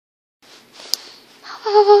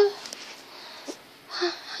Hi,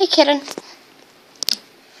 kitten.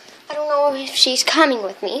 I don't know if she's coming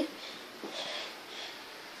with me,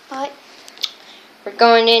 but we're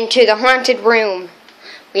going into the haunted room.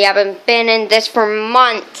 We haven't been in this for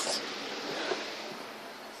months.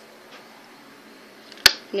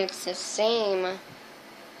 And it's the same. What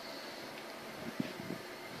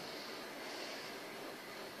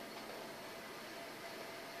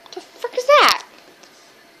the frick is that?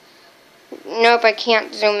 Nope, I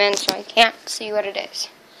can't zoom in, so I can't see what it is.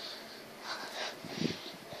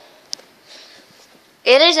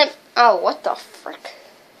 It isn't. Oh, what the frick?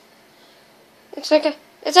 It's a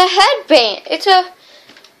headband. It's a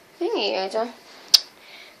thingy. It's a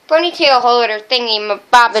ponytail holder thingy.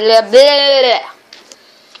 Blah, blah, blah, blah.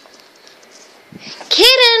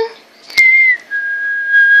 Kitten.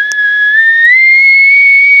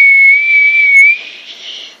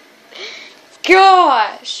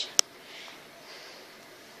 Gosh.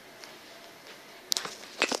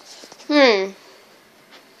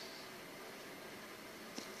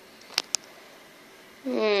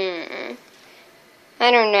 I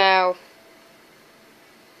don't know.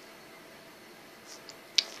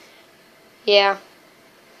 Yeah.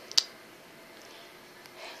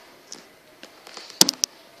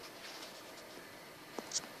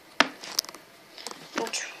 I'm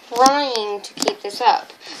trying to keep this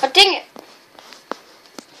up. Oh, dang it!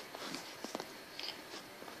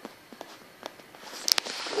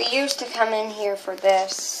 We used to come in here for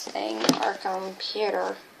this thing, our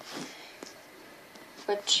computer,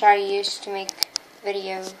 which I used to make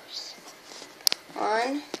videos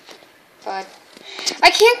on, but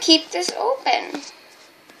I can't keep this open.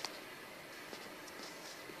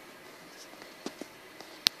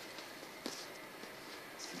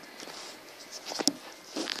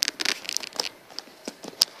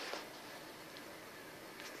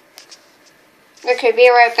 Okay, be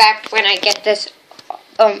right back when I get this,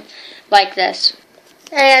 like this.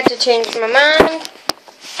 I had to change my mind.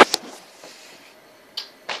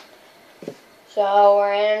 So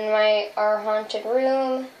we're in our haunted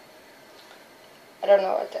room. I don't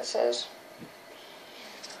know what this is.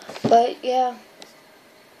 But yeah.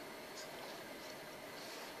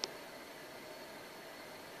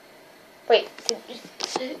 Wait.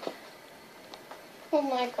 Oh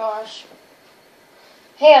my gosh.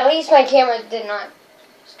 Hey, at least my camera did not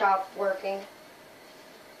stop working.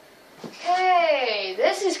 Hey,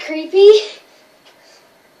 this is creepy.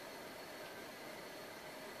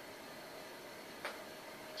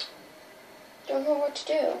 Don't know what to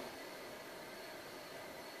do.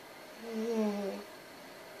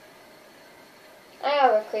 I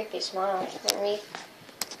have a creepy smile for me.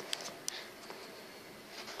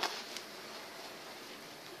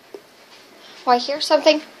 Oh, I hear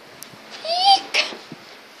something. Eek!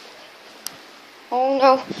 Oh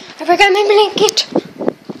no, I forgot my blanket.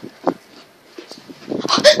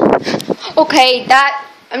 Okay,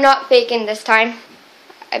 I'm not faking this time.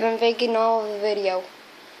 I've been faking all of the video.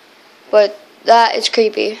 But that is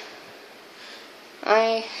creepy.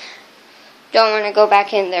 I don't want to go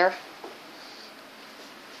back in there.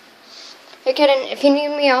 Hey kitten, if you need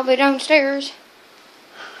me, I'll be downstairs.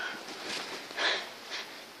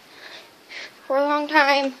 For a long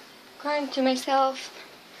time, crying to myself.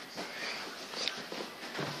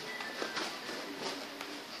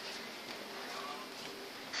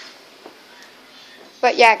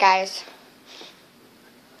 But yeah, guys.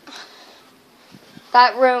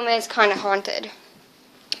 That room is kind of haunted.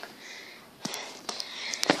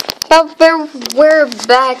 But we're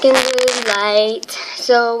back in the light,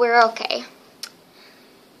 so we're okay.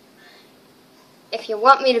 If you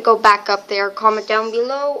want me to go back up there, comment down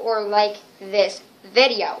below or like this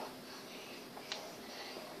video.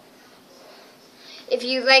 If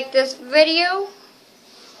you like this video,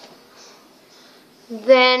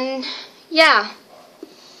 then yeah,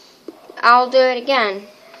 I'll do it again.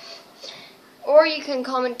 Or you can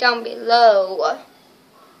comment down below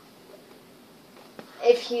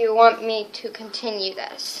if you want me to continue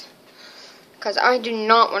this. Because I do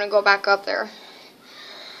not want to go back up there.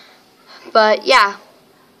 But yeah,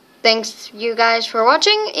 thanks you guys for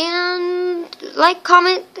watching, and like,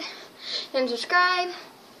 comment, and subscribe.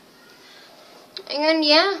 And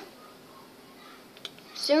yeah,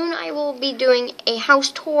 soon I will be doing a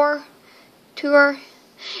house tour,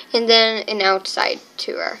 and then an outside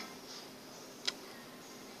tour.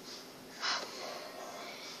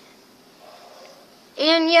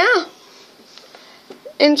 And yeah,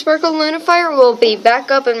 and Sparkle Lunifier will be back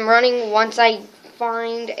up and running once I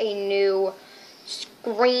find a new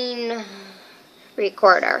screen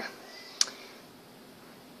recorder.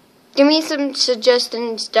 Give me some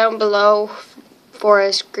suggestions down below for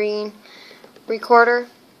a screen recorder.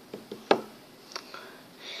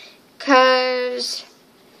 Cause,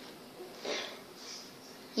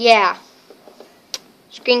 yeah,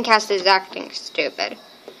 Screencast is acting stupid.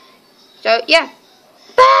 So, yeah.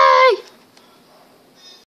 Bye!